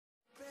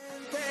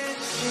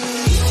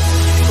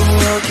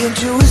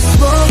into a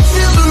smoke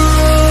filled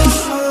room.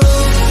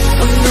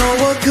 When no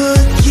one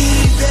could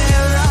keep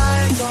their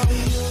eyes off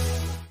you.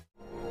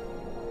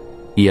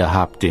 Ihr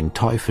habt den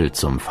Teufel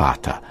zum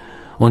Vater,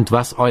 und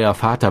was euer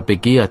Vater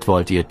begehrt,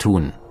 wollt ihr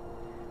tun.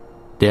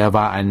 Der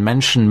war ein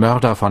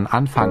Menschenmörder von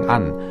Anfang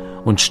an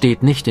und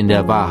steht nicht in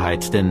der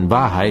Wahrheit, denn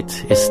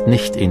Wahrheit ist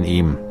nicht in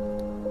ihm.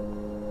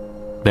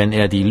 Wenn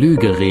er die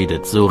Lüge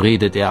redet, so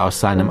redet er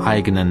aus seinem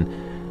eigenen,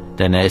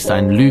 denn er ist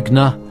ein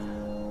Lügner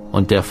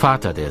und der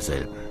Vater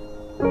derselben.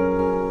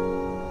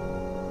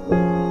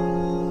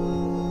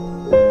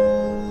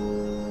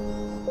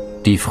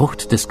 Die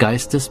Frucht des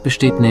Geistes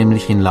besteht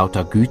nämlich in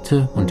lauter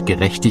Güte und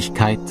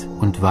Gerechtigkeit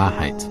und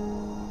Wahrheit.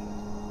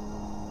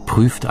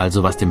 Prüft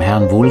also, was dem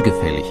Herrn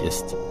wohlgefällig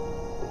ist.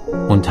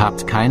 Und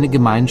habt keine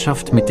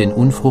Gemeinschaft mit den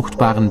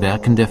unfruchtbaren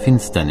Werken der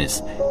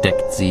Finsternis,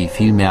 deckt sie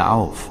vielmehr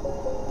auf.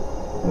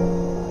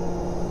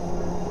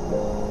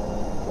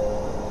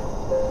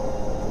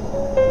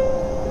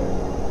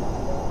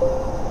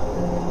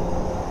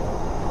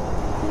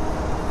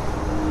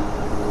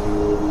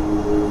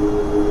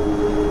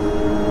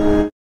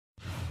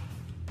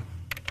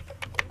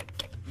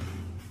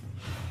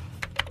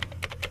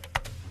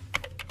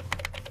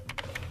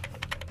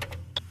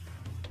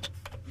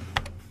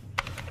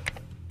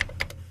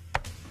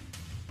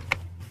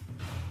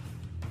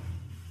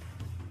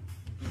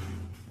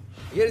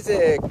 Here is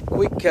a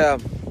quick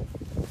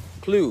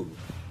clue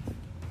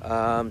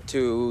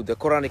to the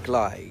Quranic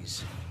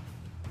lies.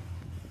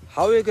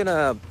 How are you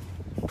gonna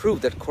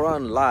prove that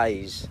Quran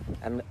lies,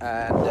 and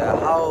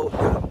how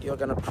you're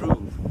gonna prove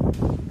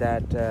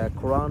that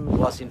Quran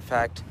was in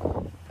fact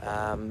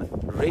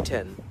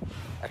written,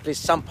 at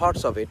least some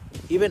parts of it,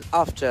 even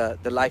after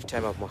the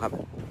lifetime of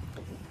Muhammad?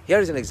 Here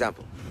is an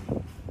example.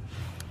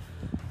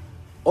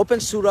 Open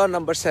Surah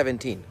number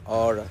 17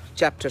 or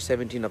chapter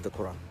 17 of the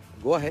Quran.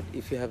 Go ahead,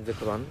 if you have the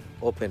Quran,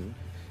 open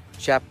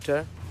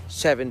chapter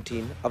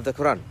 17 of the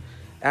Quran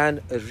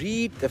and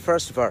read the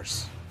first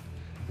verse.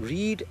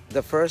 Read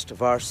the first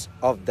verse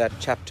of that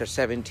chapter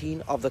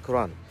 17 of the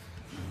Quran.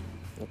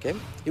 Okay,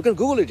 you can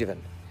Google it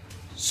even.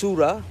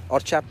 Surah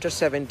or chapter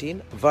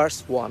 17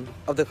 verse 1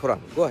 of the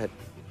Quran. Go ahead.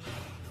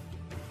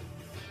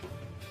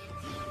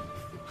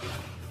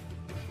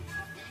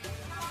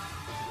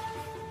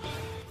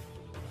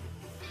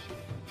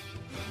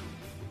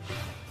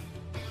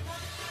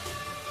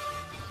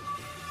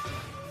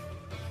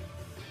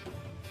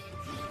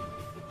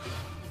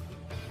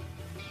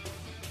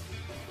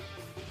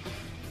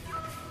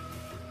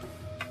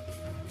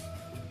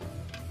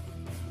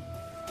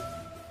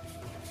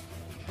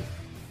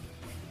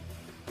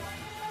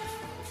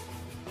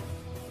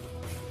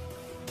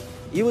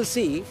 You will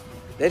see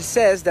that it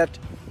says that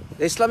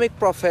the Islamic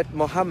prophet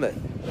Muhammad,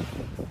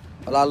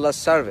 Allah's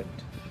servant,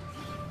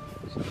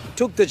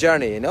 took the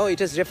journey.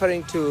 It is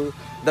referring to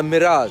the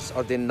mirage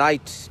or the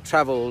night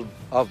travel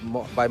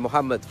by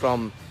Muhammad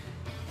from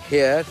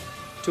here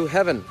to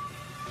heaven.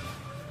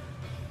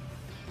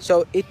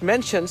 So it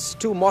mentions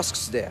two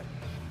mosques there.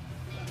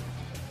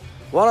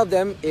 One of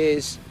them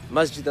is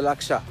Masjid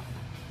al-Aqsa.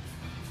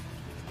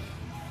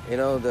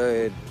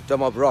 The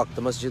Dome of Rock,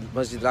 the Masjid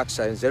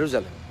al-Aqsa in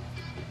Jerusalem.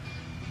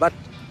 But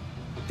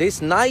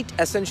this night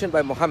ascension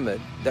by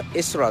Muhammad, the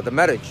Isra, the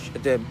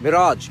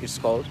Miraj it's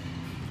called,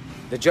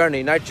 the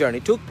journey, night journey,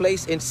 took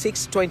place in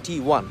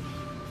 621.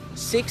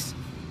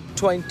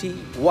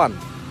 621.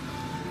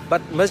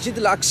 But Masjid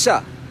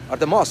al-Aqsa, or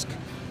the mosque,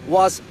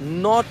 was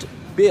not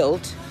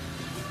built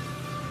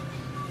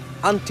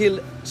until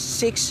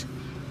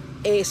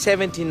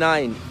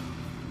 679.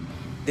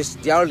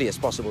 The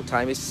earliest possible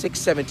time is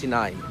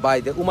 679 by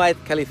the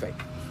Umayyad Caliphate.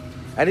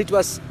 And it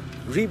was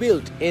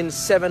rebuilt in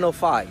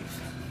 705.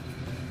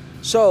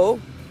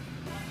 So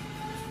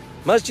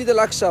Masjid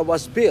al-Aqsa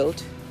was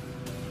built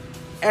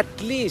at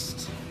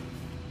least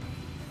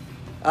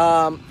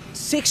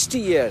 60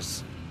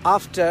 years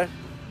after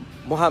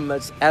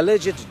Muhammad's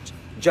alleged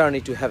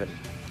journey to heaven.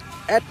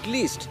 At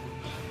least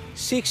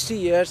 60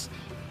 years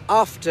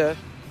after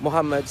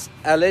Muhammad's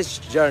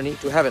alleged journey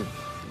to heaven.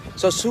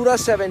 So Surah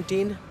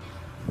 17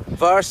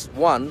 verse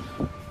 1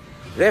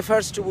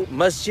 refers to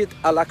Masjid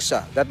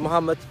al-Aqsa, that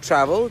Muhammad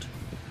traveled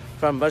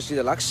from Masjid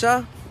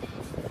al-Aqsa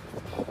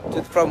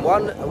from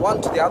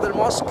one to the other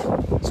mosque.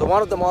 So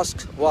one of the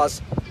mosques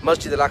was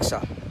Masjid al-Aqsa.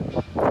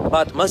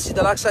 But Masjid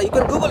al-Aqsa, you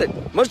can Google it.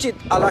 Masjid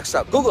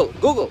al-Aqsa,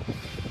 Google.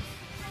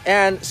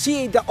 And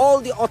see all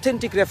the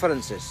authentic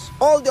references.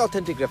 All the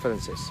authentic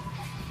references.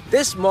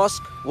 This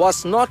mosque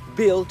was not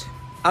built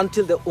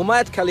until the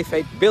Umayyad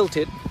Caliphate built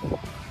it,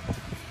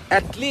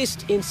 at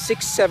least in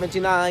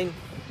 679,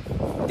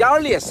 the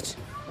earliest.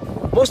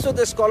 Most of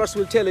the scholars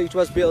will tell you it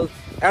was built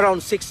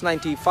around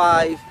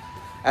 695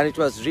 and it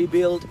was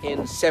rebuilt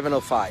in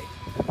 705.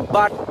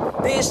 But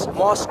this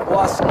mosque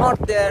was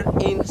not there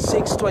in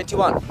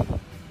 621.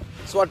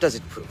 So what does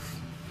it prove?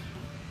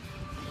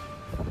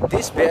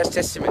 This bears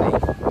testimony,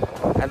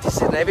 and this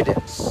is an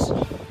evidence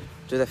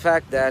to the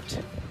fact that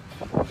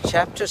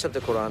chapters of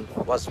the Quran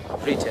was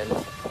written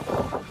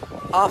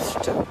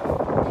after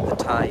the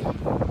time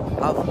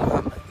of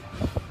Muhammad.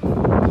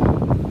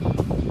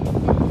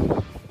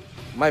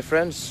 My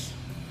friends,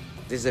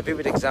 this is a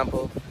vivid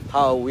example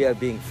how we are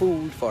being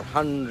fooled for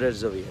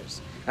hundreds of years,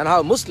 and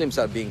how Muslims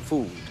are being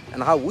fooled,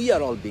 and how we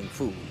are all being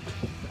fooled.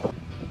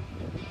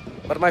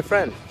 But my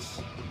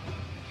friends,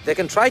 they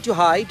can try to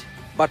hide,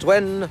 but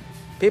when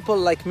people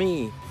like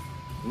me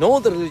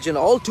know the religion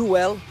all too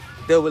well,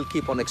 they will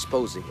keep on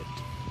exposing it.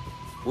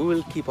 We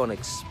will keep on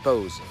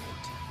exposing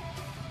it.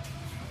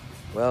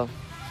 Well,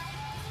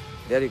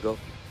 there you go.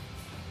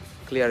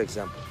 Clear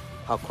example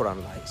how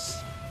Quran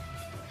lies.